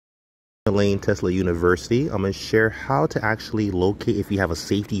Layn Tesla University. I'm going to share how to actually locate if you have a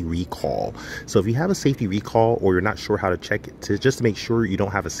safety recall. So if you have a safety recall or you're not sure how to check it, just to make sure you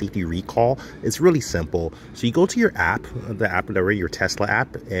don't have a safety recall, it's really simple. So you go to your app, the app already, your Tesla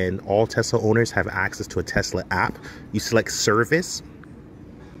app, and all Tesla owners have access to a Tesla app. You select service.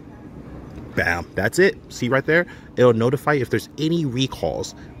 Bam, that's it. See right there? It'll notify if there's any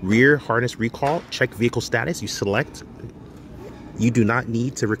recalls. Rear harness recall, check vehicle status. You select. You do not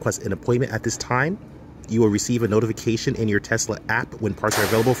need to request an appointment at this time. You will receive a notification in your Tesla app when parts are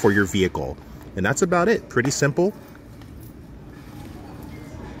available for your vehicle. And that's about it. Pretty simple.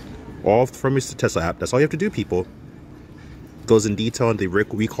 All from your Tesla app. That's all you have to do, people. Goes in detail on the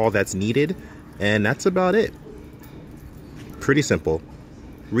recall that's needed. And that's about it. Pretty simple.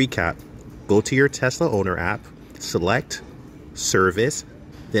 Recap. Go to your Tesla owner app. Select service.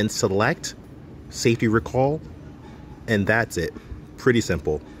 Then select safety recall. And that's it. Pretty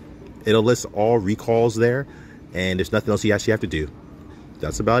simple. It'll list all recalls there, and there's nothing else you actually have to do.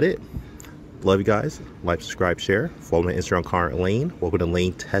 That's about it. Love you guys. Like, subscribe, share. Follow me on Instagram, Conrad Layn. Welcome to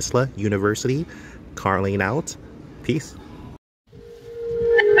Layn Tesla University. Conrad Layn out. Peace.